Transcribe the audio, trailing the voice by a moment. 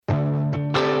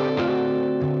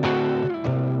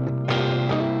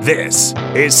This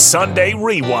is Sunday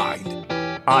Rewind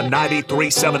on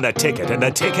 93.7 The Ticket and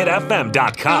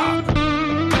theticketfm.com.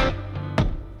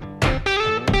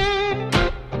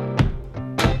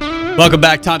 Welcome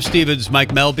back. Tom Stevens, Mike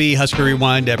Melby, Husker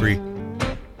Rewind every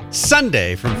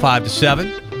Sunday from 5 to 7.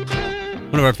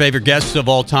 One of our favorite guests of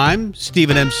all time,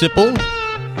 Stephen M. Sipple,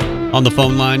 on the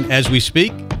phone line as we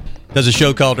speak. Does a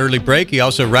show called Early Break. He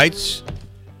also writes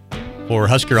for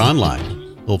Husker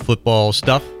Online, little football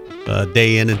stuff,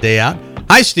 day in and day out.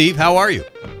 Hi, Steve. How are you?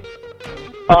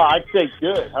 I'd say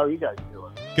good. How are you guys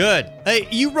doing? Good. Hey,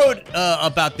 you wrote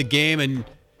about the game, and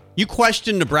you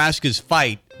questioned Nebraska's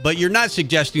fight, but you're not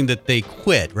suggesting that they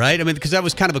quit, right? I mean, because that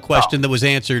was kind of a question that was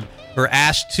answered or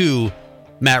asked to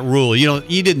Matt Rule.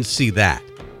 You didn't see that.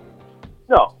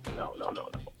 No.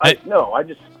 I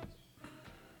just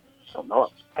don't know.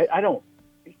 I don't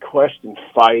question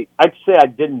fight. I'd say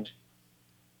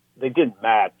they didn't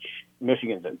match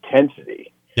Michigan's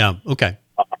intensity. Yeah, okay.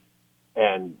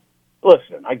 And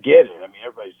listen, I get it. I mean,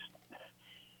 everybody's,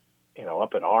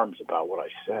 up in arms about what I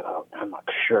said. I'm not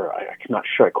sure. I'm not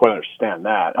sure I quite understand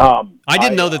that. I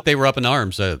didn't know that they were up in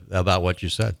arms about what you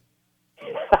said.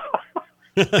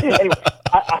 Anyway,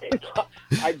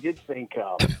 I did think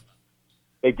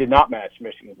they did not match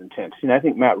Michigan's intensity. And I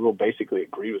think Matt Rule basically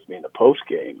agreed with me in the post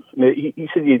game. He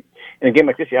said, in a game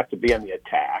like this, you have to be on the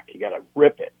attack. You got to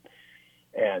rip it.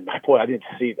 And boy, I didn't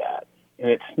see that. And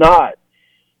it's not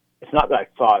that I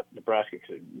thought Nebraska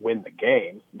could win the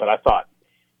game, but I thought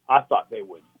they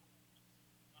would.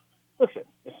 Listen,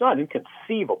 it's not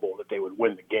inconceivable that they would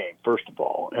win the game, first of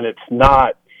all, and it's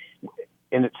not.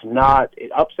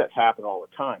 Upsets happen all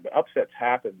the time, but upsets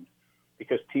happen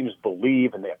because teams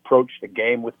believe and they approach the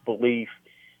game with belief.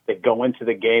 They go into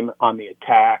the game on the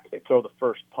attack. They throw the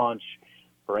first punch.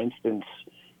 For instance,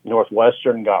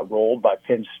 Northwestern got rolled by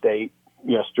Penn State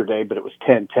yesterday, but it was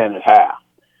 10-10 at half.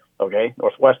 Okay,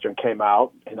 Northwestern came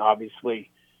out and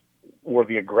obviously were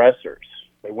the aggressors.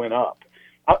 They went up.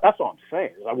 That's all I'm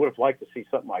saying. I would have liked to see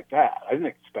something like that. I didn't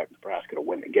expect Nebraska to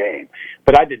win the game,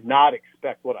 but I did not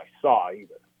expect what I saw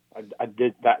either. I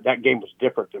did that game was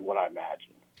different than what I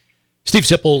imagined. Steve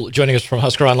Sipple joining us from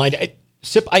Husker Online.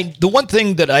 The one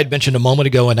thing that I'd mentioned a moment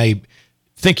ago, and I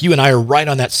think you and I are right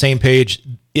on that same page,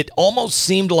 it almost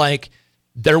seemed like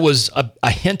there was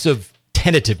a hint of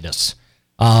tentativeness.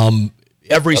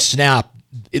 Every snap,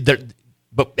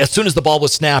 but as soon as the ball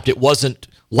was snapped, it wasn't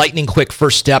lightning quick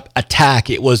first step attack.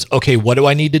 It was, okay, what do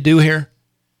I need to do here?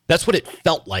 That's what it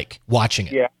felt like watching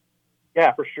it.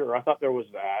 Yeah, for sure. I thought there was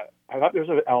that. I thought there was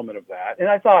an element of that. And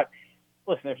I thought,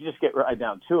 listen, if you just get right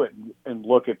down to it and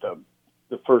look at the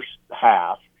first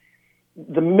half,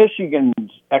 the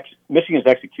Michigan's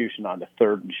execution on the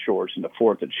third and shorts and the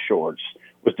fourth and shorts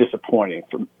was disappointing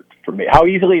for me. How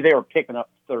easily they were picking up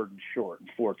third and short and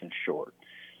fourth and short.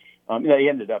 They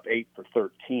ended up 8 for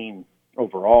 13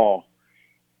 overall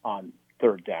on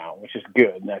third down, which is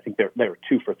good, and I think they were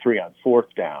 2 for 3 on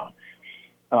fourth down.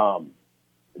 It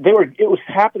was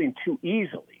happening too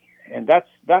easily, and that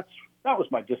was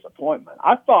my disappointment.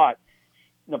 I thought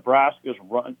Nebraska's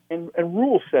run, and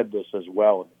Rule said this as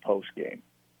well in the post game,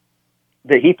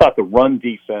 that he thought the run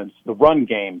defense, the run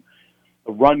game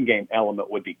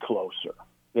element would be closer,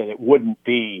 that it wouldn't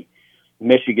be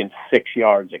Michigan's 6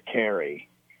 yards a carry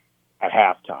at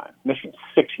halftime. Michigan's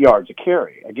 6 yards a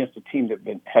carry against a team that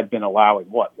had been allowing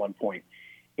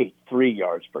 1.83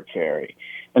 yards per carry,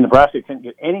 and Nebraska couldn't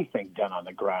get anything done on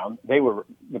the ground.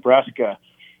 Nebraska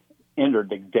entered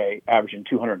the day averaging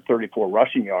 234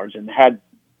 rushing yards and had,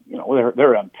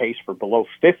 they're on pace for below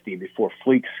 50 before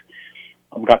Fleeks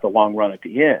got the long run at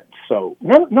the end. So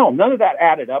none of that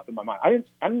added up in my mind.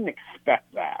 I didn't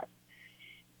expect that.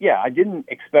 Yeah, I didn't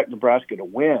expect Nebraska to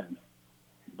win,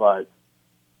 but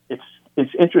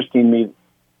it's interesting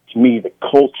to me the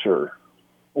culture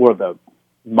or the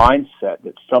mindset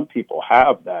that some people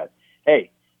have that,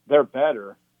 hey, they're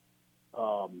better,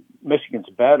 Michigan's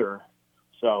better,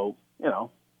 so it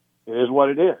is what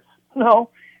it is. No,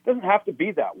 it doesn't have to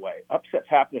be that way. Upsets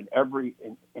happen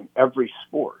in every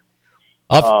sport.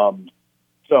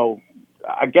 So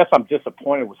I guess I'm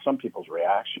disappointed with some people's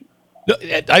reaction.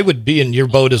 I would be in your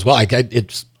boat as well.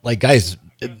 It's like, guys,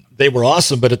 they were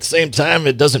awesome, but at the same time,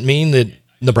 it doesn't mean that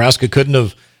Nebraska couldn't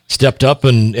have stepped up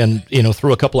and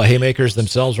threw a couple of haymakers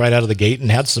themselves right out of the gate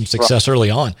and had some success early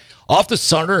on. Off the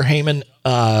Sutter Heyman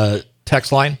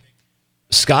text line,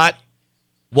 Scott,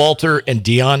 Walter, and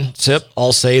Dion Sip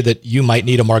all say that you might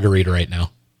need a margarita right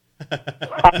now.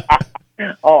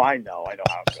 Oh, I know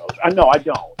how it goes. No, I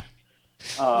don't.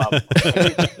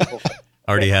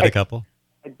 Already had a couple?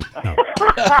 No,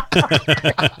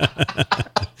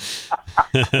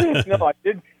 I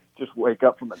did. just wake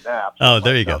up from a nap. Oh,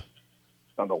 there you go.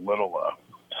 Sound a little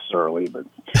surly, but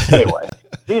anyway,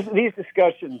 these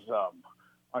discussions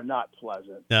are not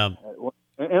pleasant. Yeah.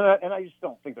 And I just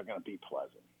don't think they're going to be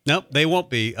pleasant. Nope, they won't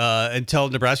be until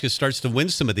Nebraska starts to win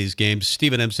some of these games.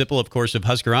 Stephen M. Sipple, of course, of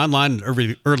Husker Online.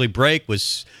 Early break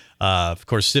was, of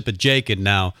course, Sip and Jake, and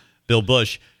now Bill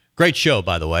Bush. Great show,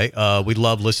 by the way. We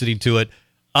love listening to it.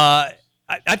 I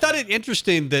thought it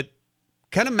interesting that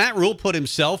kind of Matt Rule put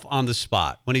himself on the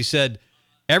spot when he said,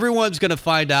 everyone's going to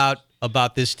find out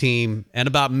about this team and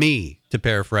about me, to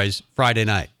paraphrase, Friday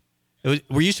night.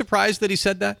 Were you surprised that he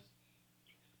said that?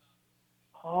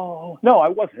 Oh, no, I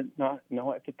wasn't.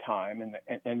 No, at the time,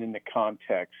 and in the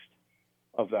context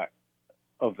of that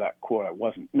quote, I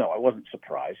wasn't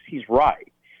surprised. He's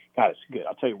right. God, it's good.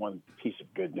 I'll tell you one piece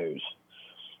of good news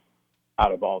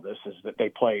out of all this is that they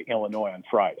play Illinois on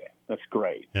Friday. That's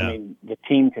great. Yeah. I mean, the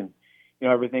team can,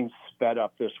 everything's sped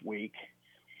up this week.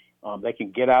 They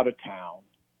can get out of town,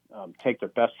 take their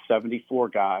best 74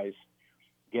 guys,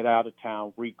 get out of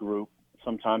town, regroup.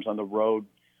 Sometimes on the road,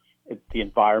 the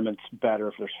environment's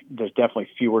better. There's definitely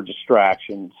fewer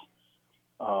distractions.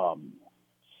 So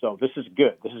this is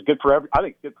good. This is good for I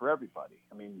think it's good for everybody.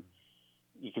 I mean,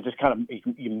 you can just kind of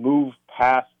you move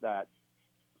past that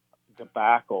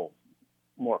debacle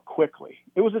more quickly.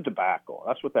 It was a debacle.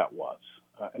 That's what that was.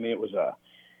 I mean, it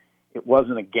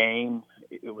wasn't a game.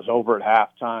 It was over at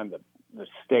halftime. The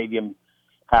stadium,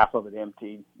 half of it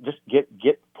emptied. Just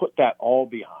put that all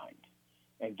behind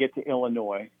and get to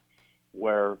Illinois,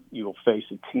 where you will face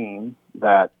a team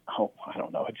that, I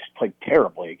don't know, it just played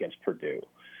terribly against Purdue.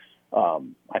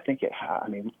 I think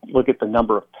look at the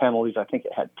number of penalties. I think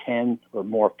it had 10 or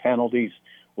more penalties,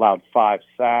 allowed 5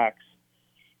 sacks,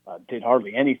 did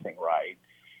hardly anything right.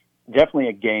 Definitely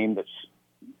a game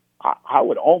I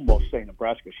would almost say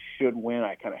Nebraska should win.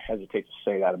 I kind of hesitate to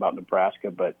say that about Nebraska,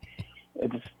 but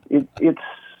it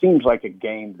seems like a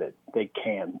game that they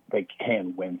can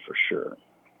win for sure.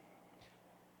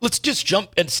 Let's just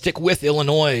jump and stick with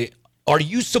Illinois. Are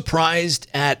you surprised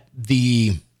at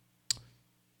the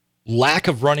lack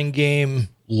of running game,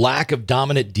 lack of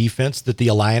dominant defense that the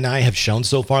Illini have shown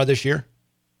so far this year?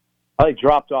 They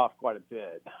dropped off quite a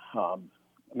bit.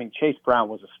 Chase Brown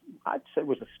was a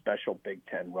special Big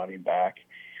Ten running back.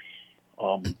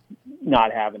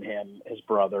 Not having him, his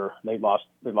brother, they lost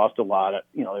a lot of,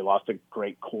 they lost a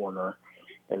great corner.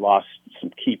 They lost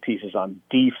some key pieces on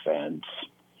defense.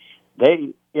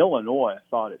 Illinois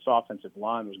thought its offensive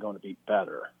line was going to be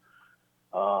better.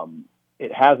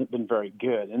 It hasn't been very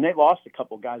good, and they lost a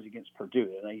couple guys against Purdue.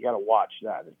 And you got to watch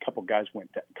that. A couple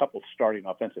starting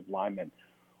offensive linemen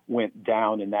went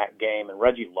down in that game, and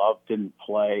Reggie Love didn't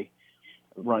play.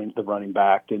 The running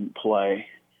back didn't play.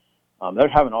 They're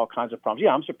having all kinds of problems.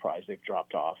 Yeah, I'm surprised they've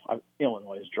dropped off.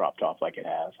 Illinois has dropped off like it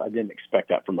has. I didn't expect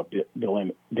that from a Bill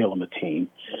team.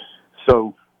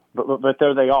 So, but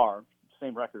there they are.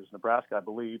 Same record as Nebraska, I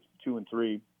believe,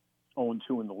 2-3,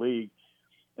 0-2 in the league,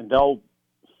 and they'll,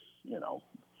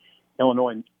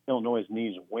 Illinois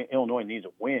needs a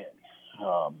win.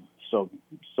 So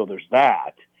there's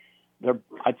that.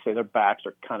 I'd say their backs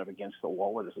are kind of against the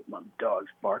wall. What is it? My dog's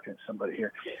barking at somebody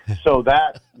here. So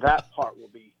that part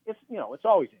will be. It's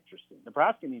always interesting.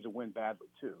 Nebraska needs a win badly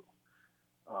too.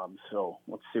 So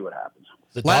let's see what happens.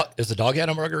 Has the dog had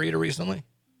a margarita recently?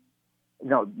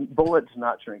 No, Bullet does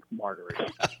not drink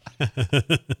margarita.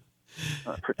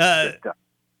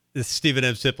 This is Stephen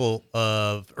M. Sipple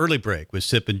of Early Break with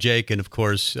Sip and Jake, and of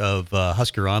course of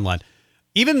Husker Online.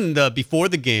 Even before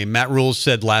the game, Matt Rule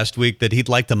said last week that he'd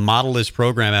like to model his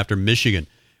program after Michigan.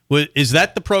 Is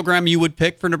that the program you would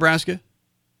pick for Nebraska?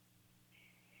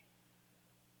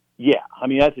 Yeah,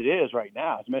 as it is right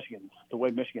now, it's Michigan. The way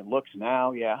Michigan looks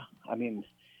now, yeah. It's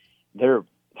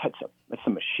a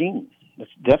machine. It's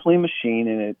definitely a machine,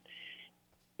 and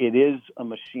it is a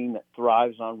machine that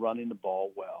thrives on running the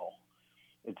ball well.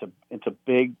 It's a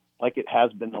big, like it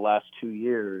has been the last 2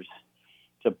 years.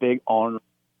 It's a big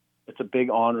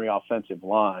ornery offensive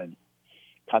line.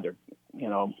 God,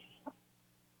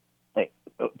 but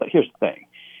here's the thing: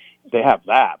 they have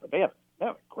that, but they have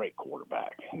a great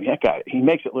quarterback. That guy, he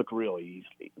makes it look real easy.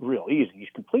 He's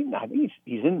completing. I think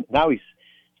he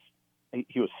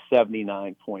was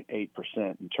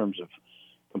 79.8% in terms of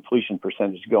completion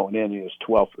percentage going in. He was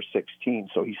 12 for 16,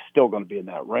 so he's still going to be in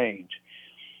that range.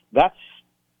 That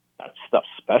stuff's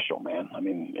special, man.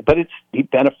 But he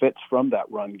benefits from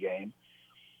that run game.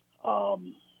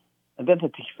 And then the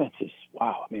defense is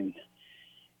wow. A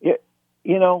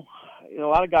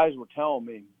lot of guys were telling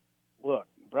me, look,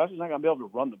 Nebraska's not going to be able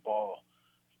to run the ball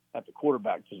at the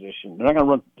quarterback position. They're not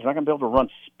going to be able to run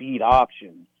speed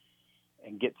option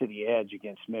and get to the edge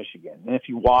against Michigan. And if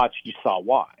you watched, you saw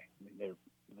why. I mean,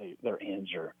 their ends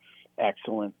are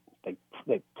excellent. They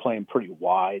play them pretty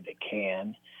wide. They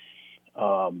can,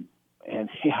 and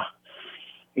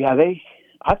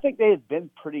I think they had been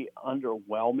pretty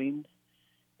underwhelming,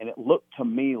 and it looked to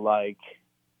me like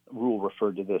Rule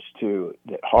referred to this too.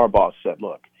 That Harbaugh said,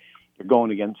 "Look, they're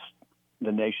going against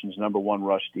the nation's number one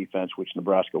rush defense, which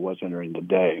Nebraska was entering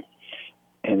today."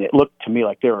 And it looked to me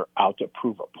like they were out to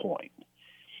prove a point.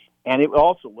 And it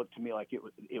also looked to me like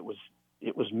it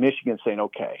was Michigan saying,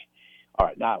 "Okay, all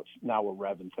right, now we're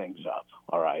revving things up.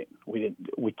 All right, we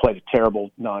played a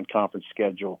terrible non-conference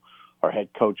schedule. Our head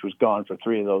coach was gone for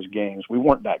 3 of those games. We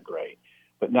weren't that great,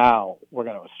 but now we're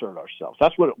going to assert ourselves."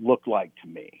 That's what it looked like to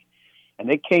me. And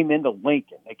they came into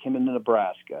Lincoln, they came into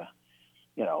Nebraska,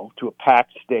 to a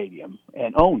packed stadium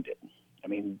and owned it. I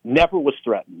mean, never was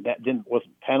threatened.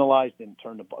 Wasn't penalized.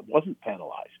 Wasn't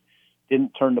penalized.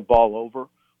 Didn't turn the ball over.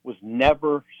 Was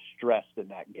never stressed in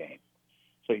that game.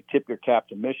 So you tip your cap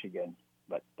to Michigan,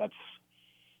 but that's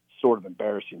sort of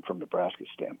embarrassing from Nebraska's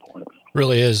standpoint.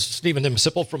 Really is. Stephen M.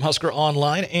 Sipple from Husker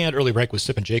Online and Early Break with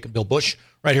Sip and Jake and Bill Bush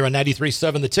right here on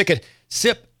 93.7 The Ticket.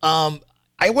 Sip, I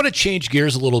want to change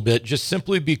gears a little bit just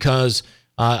simply because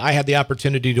I had the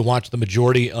opportunity to watch the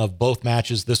majority of both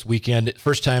matches this weekend.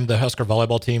 First time the Husker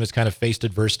volleyball team has kind of faced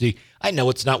adversity. I know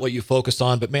it's not what you focus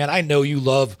on, but man, I know you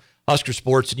love Husker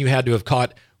sports and you had to have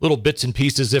caught little bits and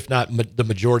pieces, if not the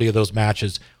majority of those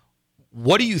matches.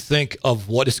 What do you think of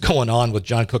what is going on with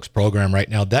John Cook's program right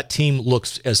now? That team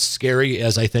looks as scary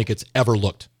as I think it's ever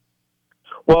looked.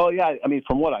 Well, yeah, I mean,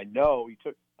 from what I know, he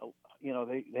took,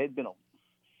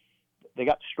 they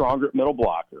got stronger at middle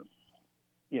blocker.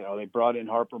 They brought in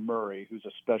Harper Murray, who's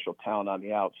a special talent on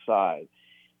the outside.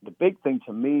 The big thing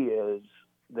to me is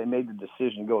they made the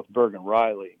decision to go with Bergen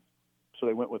Riley, so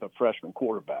they went with a freshman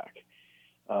quarterback.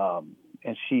 And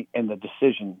the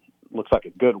decision looks like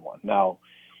a good one. Now,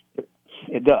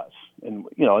 it does, and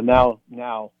now,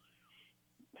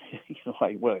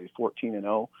 like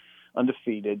 14-0,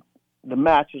 undefeated. The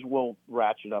matches will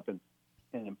ratchet up in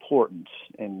importance,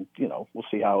 and we'll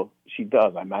see how she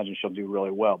does. I imagine she'll do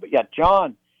really well. But yeah,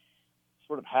 John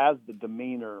sort of has the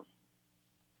demeanor.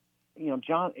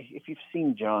 John, if you've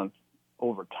seen John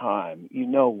over time,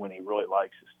 when he really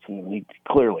likes his team, and he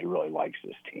clearly really likes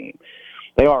his team.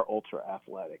 They are ultra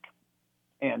athletic,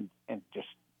 and just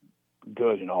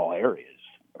good in all areas,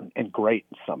 and great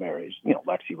in some areas.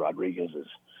 Lexi Rodriguez is.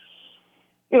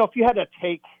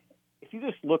 If you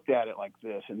just looked at it like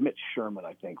this, and Mitch Sherman,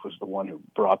 I think, was the one who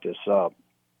brought this up.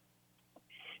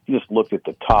 You just looked at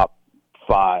the top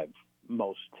 5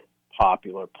 most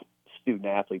popular student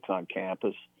athletes on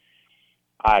campus.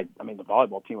 I mean, the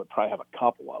volleyball team would probably have a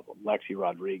couple of them. Lexi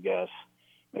Rodriguez,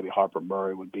 maybe Harper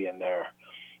Murray would be in there.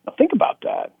 Now think about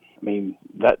that. I mean,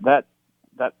 that's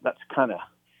kind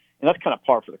of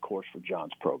par for the course for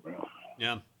John's program.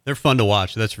 Yeah. They're fun to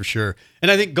watch, that's for sure. And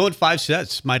I think going 5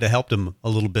 sets might have helped them a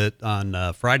little bit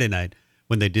on Friday night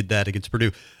when they did that against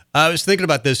Purdue. I was thinking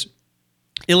about this.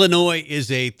 Illinois is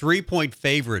a 3-point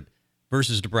favorite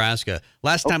versus Nebraska.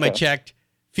 Last time I checked,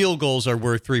 field goals are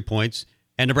worth 3 points,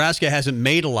 and Nebraska hasn't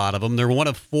made a lot of them. They're 1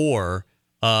 of 4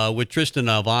 with Tristan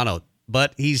Alvano,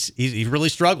 but he's really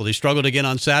struggled. He struggled again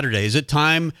on Saturday. Is it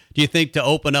time, do you think, to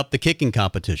open up the kicking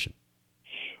competition?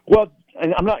 Well,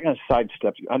 and I'm not going to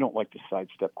sidestep you. I don't like to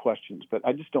sidestep questions, but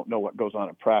I just don't know what goes on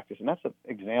in practice. And that's an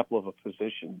example of a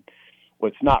position where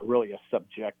it's not really a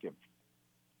subjective.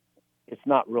 It's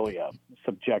not really a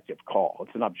subjective call.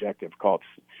 It's an objective call. It's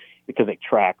because they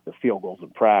track the field goals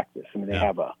in practice. I mean, they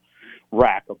have a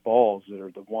rack of balls that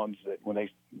are the ones that when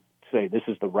they say this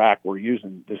is the rack we're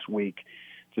using this week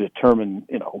to determine,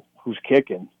 who's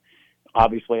kicking.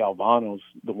 Obviously, Alvano's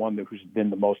the one who's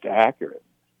been the most accurate.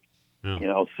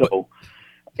 Yeah. So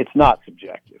it's not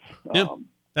subjective. Yeah,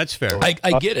 that's fair. I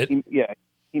get it.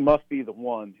 He must be the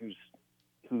one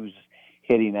who's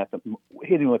hitting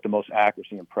with the most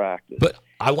accuracy in practice. But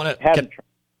I want to.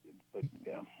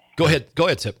 Go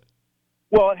ahead, Tip.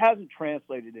 Well, it hasn't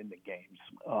translated into games,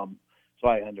 so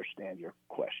I understand your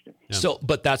question. Yeah. So,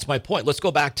 but that's my point. Let's go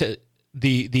back to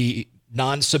the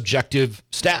non-subjective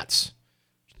stats.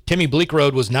 Timmy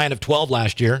Bleekrode was 9 of 12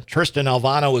 last year. Tristan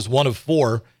Alvano was 1 of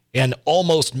 4. And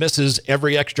almost misses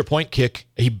every extra point kick.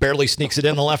 He barely sneaks it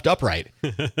in the left upright.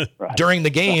 Right. During the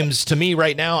games, to me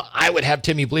right now, I would have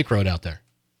Timmy Bleekrode out there.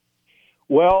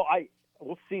 Well,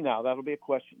 we'll see now. That'll be a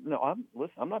question. No,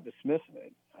 I'm not dismissing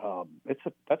it.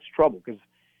 That's trouble because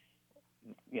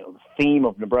the theme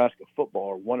of Nebraska football,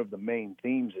 or one of the main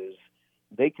themes, is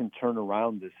they can turn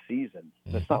around this season.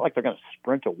 Mm-hmm. It's not like they're going to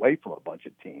sprint away from a bunch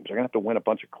of teams. They're going to have to win a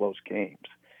bunch of close games.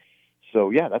 So,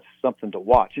 yeah, that's something to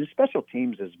watch. And special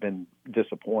teams has been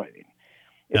disappointing.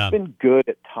 It's Yeah. been good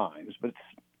at times, but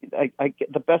I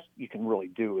get the best you can really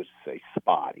do is say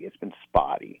spotty. It's been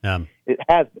spotty.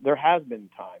 There has been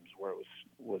times where it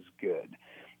was good.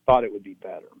 Thought it would be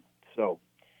better. So,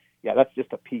 yeah, that's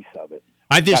just a piece of it.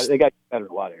 They got better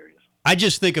in a lot of areas. I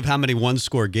just think of how many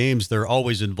one-score games they're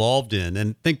always involved in,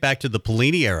 and think back to the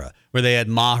Pelini era where they had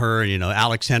Maher,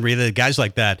 Alex Henry, the guys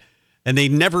like that, and they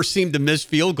never seemed to miss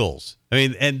field goals. I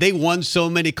mean, and they won so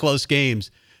many close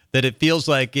games that it feels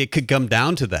like it could come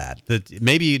down to that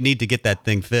maybe you need to get that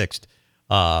thing fixed.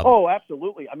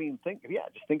 Absolutely. I mean,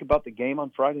 just think about the game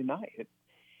on Friday night.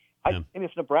 And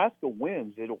if Nebraska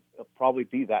wins, it'll probably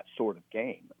be that sort of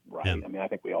game, right? Yeah. I mean, I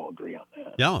think we all agree on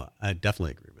that. Yeah, I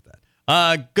definitely agree with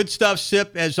that. Good stuff,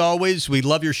 Sip. As always, we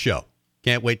love your show.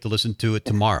 Can't wait to listen to it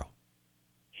tomorrow.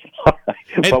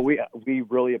 But we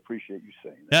really appreciate you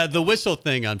saying that. The whistle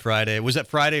thing on Friday, was it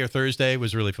Friday or Thursday? It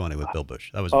was really funny with Bill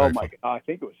Bush. That was very fun. I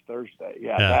think it was Thursday.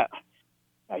 Yeah.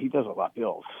 He does a lot,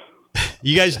 Bill.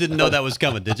 You guys didn't know that was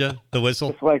coming, did you? The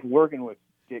whistle? It's like working with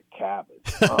Dick Cavett.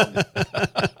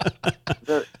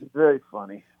 Very, very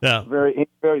funny. Yeah. Very,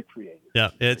 very creative.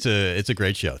 Yeah, it's a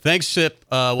great show. Thanks, Sip.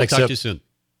 We'll Thanks, talk Sip. to you soon.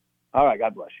 All right,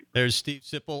 God bless you. There's Steve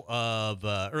Sipple of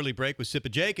Early Break with Sip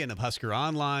and Jake and of Husker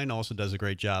Online. Also does a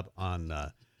great job on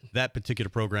that particular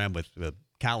program with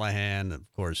Callahan, of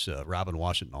course, Robin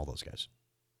Washington, all those guys.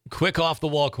 Quick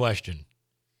off-the-wall question.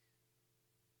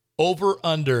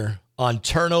 Over/under on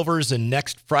turnovers in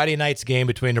next Friday night's game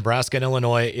between Nebraska and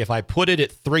Illinois if I put it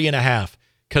at 3.5,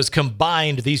 because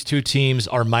combined these two teams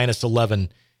are minus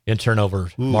 11 in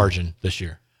turnover margin this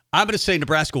year. I'm going to say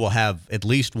Nebraska will have at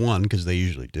least one because they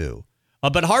usually do.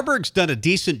 But Harburg's done a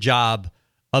decent job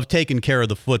of taking care of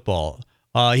the football.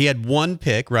 He had one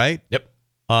pick, right? Yep.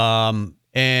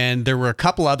 And there were a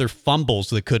couple other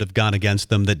fumbles that could have gone against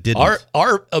them that didn't.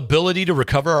 Our ability to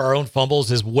recover our own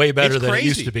fumbles is way better than it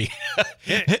used to be.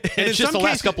 It's just the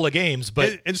last couple of games,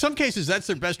 but in some cases, that's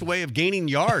their best way of gaining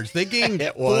yards. They gained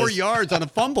 4 yards on a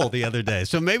fumble the other day,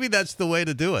 so maybe that's the way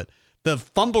to do it. The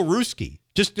fumble-rooski.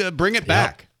 Just bring it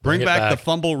back. Bring back the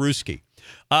fumble-rooski.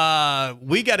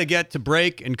 We got to get to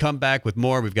break and come back with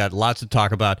more. We've got lots to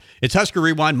talk about. It's Husker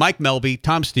Rewind, Mike Melby,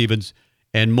 Tom Stevens,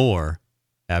 and more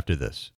after this.